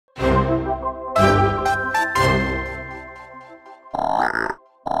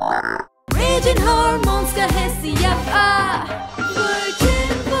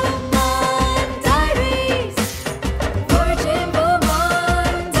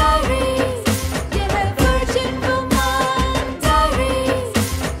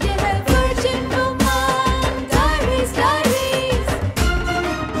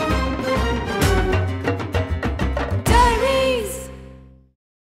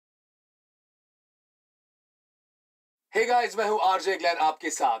Hey guys, मैं हूँ RJ Glen आपके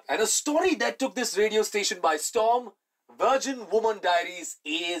साथ. And a story that took this radio station by storm, Virgin Woman Diaries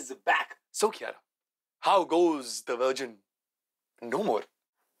is back. So Kiara, how goes the Virgin? No more.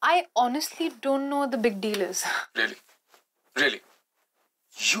 I honestly don't know what the big deal is. Really? Really?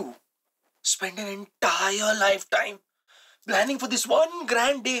 You spend an entire lifetime planning for this one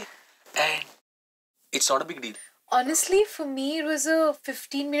grand day and it's not a big deal. Honestly, for me, it was a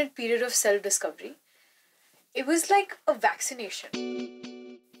 15-minute period of self-discovery. It was like a vaccination.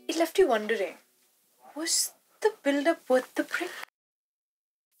 It left you wondering, was the build-up worth the prick?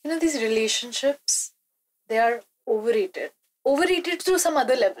 You know, these relationships, they are overrated. Overrated to some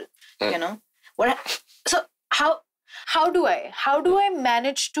other level, you know? So how do I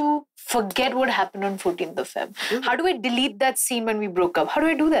manage to forget what happened on 14th of Feb? How do I delete that scene when we broke up? How do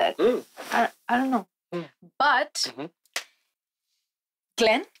I do that? I don't know. But,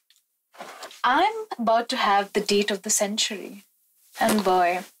 Glenn, I'm about to have the date of the century. And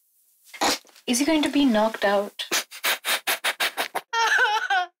boy, is he going to be knocked out?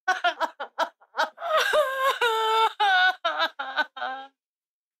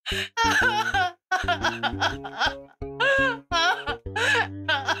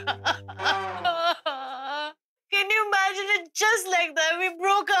 Can you imagine it just like that? We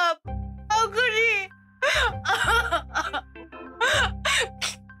broke up. How could he?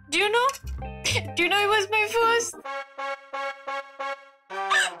 Do you know he was my first?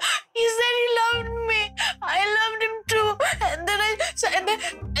 He said he loved me. I loved him too. And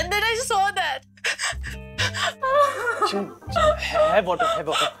then I saw that. Have water.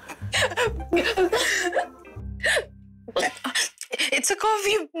 It's a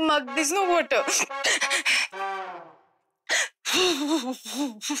coffee mug. There's no water.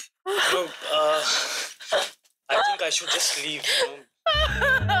 I think I should just leave.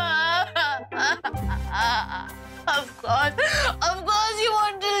 Of course you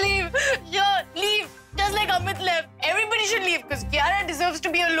want to leave. Sure, leave. Just like Amit left. Everybody should leave because Kiara deserves to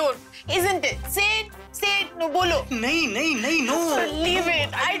be alone. Isn't it? Say it. No, bolo. No. Leave it.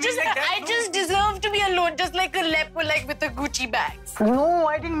 I just deserve to be alone, just like a leper, like with a Gucci bag. No,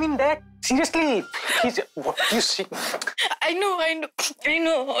 I didn't mean that. Seriously. What do you see? I know.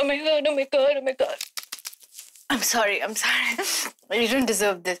 Oh my god. I'm sorry. You don't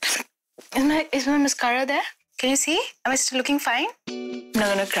deserve this. Is my mascara there? Can you see? Am I still looking fine? I'm not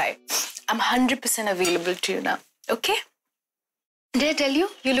gonna cry. I'm 100% available to you now. Okay? Did I tell you?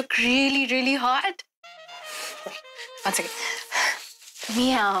 You look really, really hot. 1 second.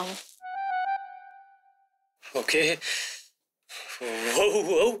 Meow. Okay.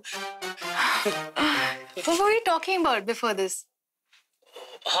 Whoa. What were you talking about before this?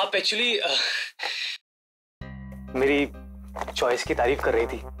 आप actually मेरी choice की तारीफ कर रही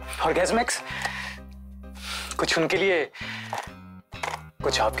थी. ऑर्गेज़मिक्स कुछ उनके लिए,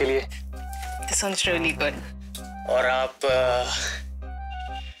 कुछ आपके लिए. This one's really good. और आप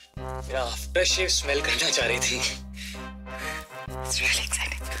मेरा आफ्टर शेव स्मेल करना चाह रही थी. It's really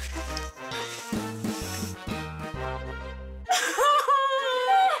exciting.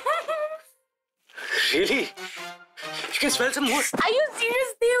 Really? You can smell some more. Are you serious?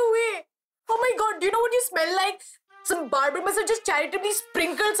 Stay away. Oh my god, do you know what you smell like? Some barber must have just charitably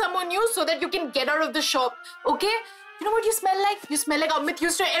sprinkled some on you so that you can get out of the shop. Okay? You know what you smell like? You smell like Amit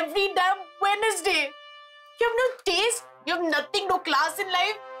used to every damn Wednesday. You have no taste. You have nothing, no class in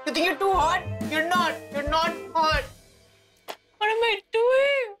life. You think you're too hot? You're not. You're not hot. What am I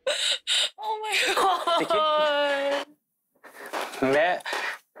doing? Oh my god. मैं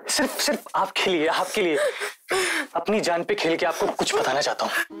सिर्फ आपके लिए अपनी जान पे खेल के आपको कुछ बताना चाहता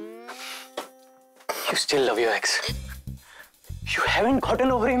हूँ. You still love your ex. You haven't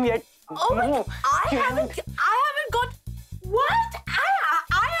gotten over him yet. Oh no, I haven't got what?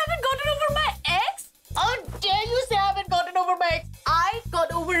 I haven't gotten over my ex. How dare you say I haven't gotten over my ex? I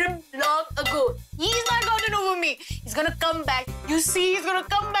got over him long ago. He's not gotten over me. He's gonna come back. You see, he's gonna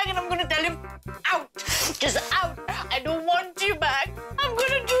come back, and I'm gonna tell him, out, just out. I don't want you back. I'm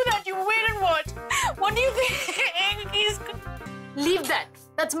gonna do that. You wait and watch. What do you think? Leave that.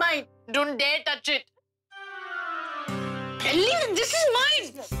 That's mine. Don't dare touch it. Leave it. This is mine.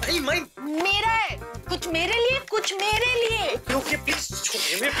 Hey, mine. मेरा है. कुछ मेरे लिए, कुछ मेरे लिए. Okay, please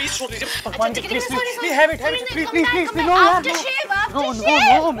छोड़िए. Please छोड़िए. भगवान जी, please. Have it. Please. No, after shave.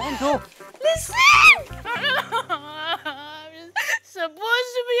 No, man, no. Listen. I'm just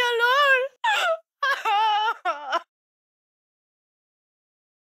supposed to be alone.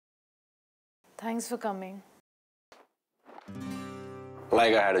 Thanks for coming.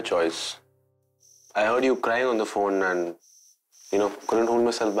 Like I had a choice. I heard you crying on the phone and, couldn't hold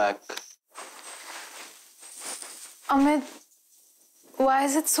myself back. Amit, why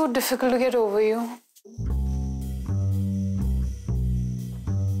is it so difficult to get over you?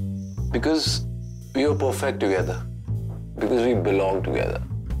 Because we were perfect together. Because we belong together.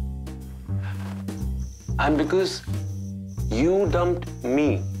 And because you dumped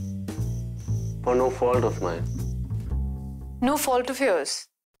me for no fault of mine. No fault of yours.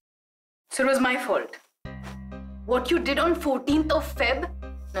 So it was my fault. What you did on 14th of Feb?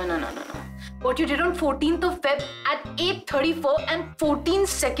 No. What you did on 14th of Feb at 8:34 and 14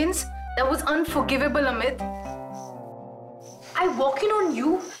 seconds? That was unforgivable, Amit. I walk in on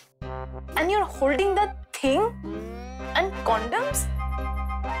you and you're holding that thing and condoms?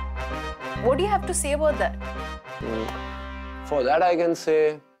 What do you have to say about that? For that I can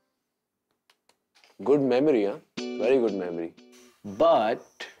say, good memory, huh? Very good memory.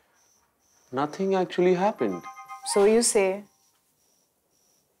 But nothing actually happened. So you say.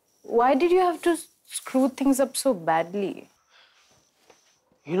 Why did you have to screw things up so badly?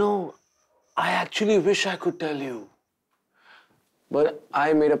 You know, I actually wish I could tell you. But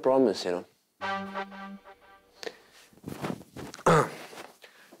I made a promise, you know.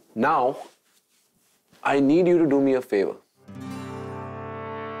 Now, I need you to do me a favor.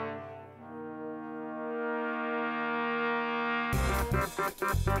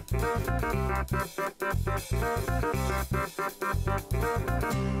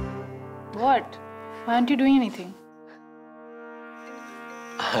 What? Why aren't you doing anything?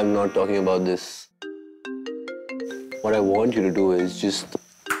 I'm not talking about this. What I want you to do is just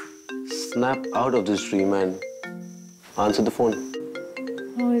snap out of this dream and answer the phone.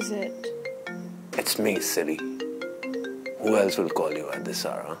 Who is it? It's me, silly. Who else will call you at this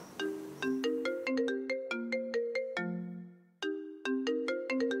hour, huh?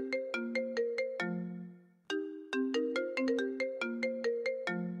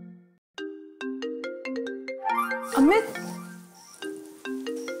 Amit?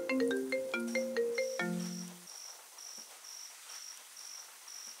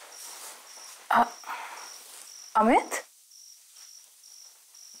 Amit?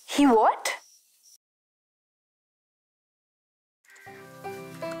 He what?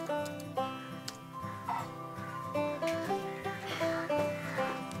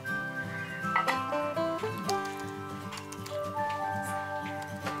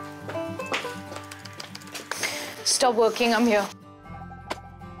 Stop working, I'm here.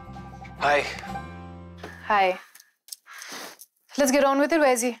 Hi. Hi. Let's get on with it,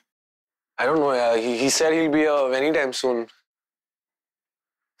 where is he? I don't know, he said he'll be anytime soon.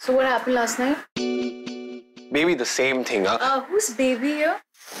 So what happened last night? Maybe the same thing, huh? Who's baby here?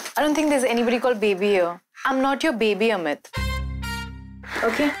 I don't think there's anybody called baby here. I'm not your baby, Amit.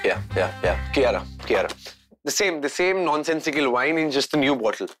 Okay? Yeah. Kiara. The same nonsensical wine in just a new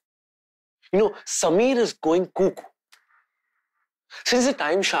bottle. You know, Sameer is going cuckoo. Since the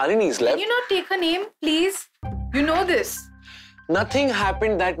time Shalini's left... Can you not take her name, please? You know this. Nothing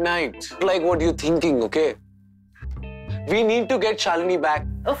happened that night. Like what you're thinking, okay? We need to get Shalini back.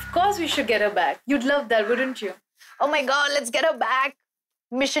 Of course we should get her back. You'd love that, wouldn't you? Oh my God, let's get her back.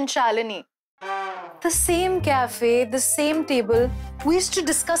 Mission Shalini. The same cafe, the same table. We used to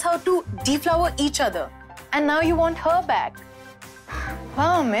discuss how to deflower each other. And now you want her back.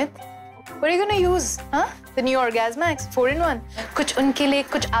 Wow, Amit. What are you gonna use? Huh? The new Orgasmax, 4-in-1. Kuch unke liye,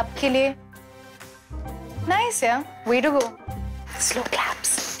 kuch aapke liye. Nice, yeah? Way to go. Slow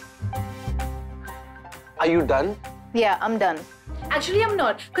claps. Are you done? Yeah, I'm done. Actually, I'm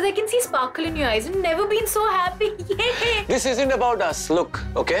not. Because I can see sparkle in your eyes. You've never been so happy. Yay! This isn't about us. Look,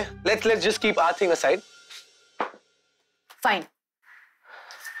 okay? Let's just keep our thing aside. Fine.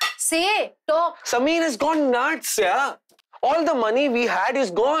 Say, talk. Sameer has gone nuts, yeah? All the money we had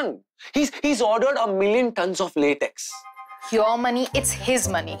is gone. He's ordered 1 million tons of latex. Your money, it's his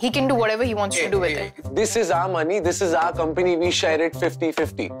money. He can do whatever he wants to do with it. This is our money. This is our company. We share it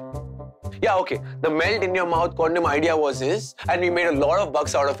 50-50. Yeah, okay. The melt in your mouth condom idea was his, and we made a lot of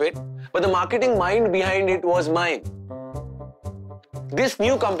bucks out of it. But the marketing mind behind it was mine. This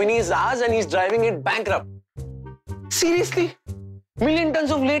new company is ours, and he's driving it bankrupt. Seriously? 1 million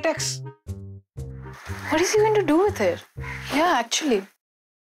tons of latex? What is he going to do with it? Yeah, actually.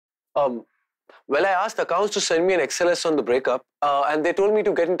 Well, I asked accounts to send me an XLS on the breakup, and they told me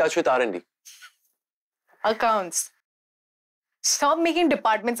to get in touch with R&D. Accounts. Stop making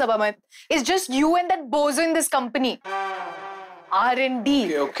departments up, Amit. It's just you and that bozo in this company.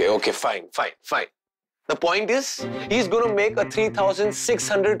 R&D. Okay, fine. The point is, he's going to make a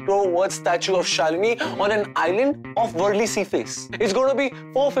 3,600 crore worth statue of Shalini on an island of worldly sea face. It's going to be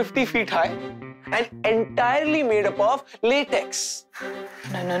 450 feet high and entirely made up of latex.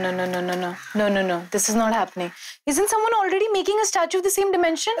 No. This is not happening. Isn't someone already making a statue of the same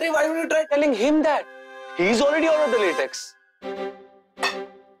dimension? Why would you try telling him that? He's already out of the latex.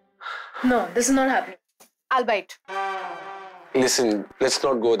 No, this is not happening. I'll bite. Listen, let's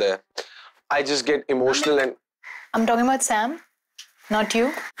not go there. I just get emotional and... I'm talking about Sam, not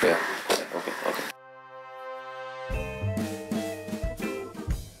you. Yeah, okay.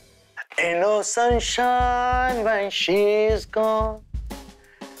 Ain't no sunshine when she's gone,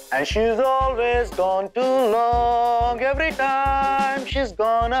 and she's always gone too long. Every time she's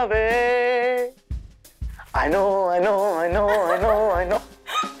gone away. I know.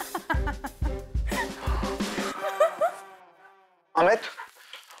 Amit,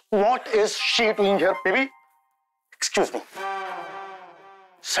 what is she doing here, baby? Excuse me.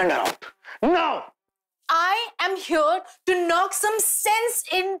 Send her out. Now! I am here to knock some sense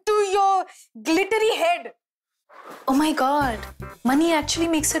into your glittery head. Oh my god. Money actually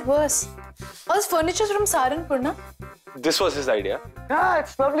makes it worse. All this furniture is from Saharanpur, na? This was his idea. Yeah,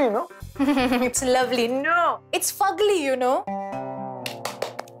 it's lovely, no? It's lovely. No. It's fugly, you know.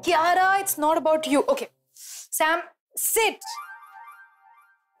 Kiara, it's not about you. Okay. Sam, sit.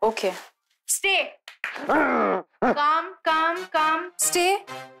 Okay. Stay. Calm. Stay.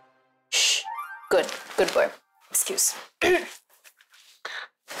 Shh. Good boy. Excuse.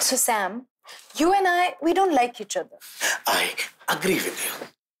 So, Sam, you and I, we don't like each other. I agree with you.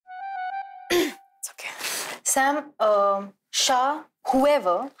 It's okay. Sam, Shah,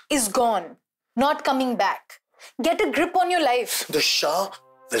 whoever, is gone. Not coming back. Get a grip on your life. The Shah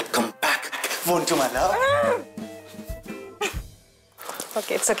will come back. Won't you, my love?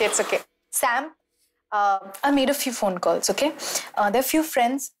 Okay, it's okay. Sam, I made a few phone calls, okay? There are a few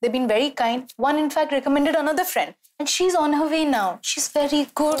friends. They've been very kind. One, in fact, recommended another friend. And she's on her way now. She's very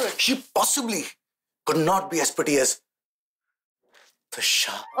good. She possibly could not be as pretty as the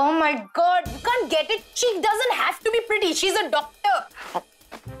Shah. Oh my God, you can't get it. She doesn't have to be pretty. She's a doctor.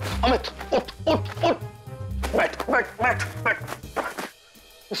 Amit, ut. बैठ.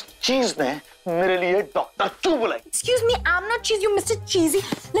 इस चीज ने मेरे लिए doctor क्यों बुलाई? Excuse me, I'm not cheesy, you Mr. Cheesy.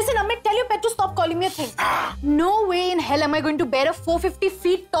 Listen, Amit, tell your pet to stop calling me a thing. No way in hell am I going to bear a 450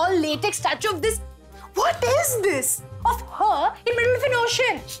 feet tall latex statue of this. What is this? Of her in the middle of an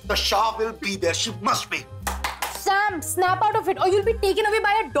ocean. The Shah will be there. She must be. Sam, snap out of it or you'll be taken away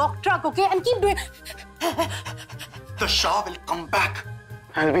by a dog truck, okay? And keep doing... The Shah will come back.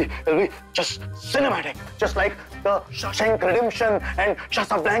 It'll be just cinematic, just like the Shawshank Redemption and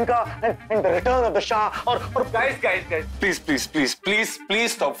Casablanca and the Return of the Shah. Or Guys,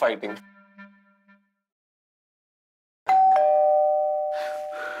 please stop fighting.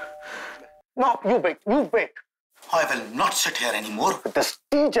 No, you wait. I will not sit here anymore with this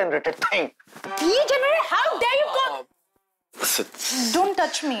degenerated thing. Degenerate? How dare you call... Don't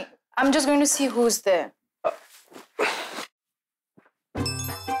touch me. I'm just going to see who's there.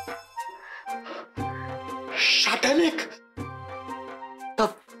 Satanic!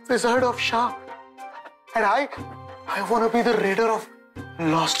 The Wizard of Shah. And I want to be the raider of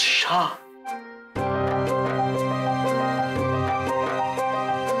Lost Shah.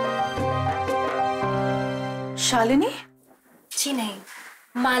 Shalini? जी नहीं,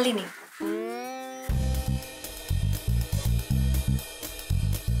 Malini.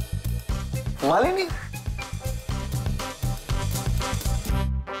 Malini?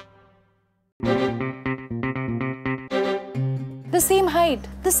 The same height,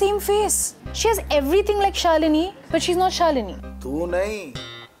 the same face. She has everything like Shalini, but she's not Shalini. तू नहीं,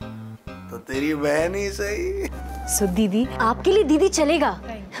 तो तेरी बहन ही सही. So दीदी, आपके लिए दीदी चलेगा.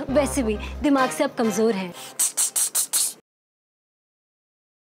 वैसे भी दिमाग से आप कमजोर हैं.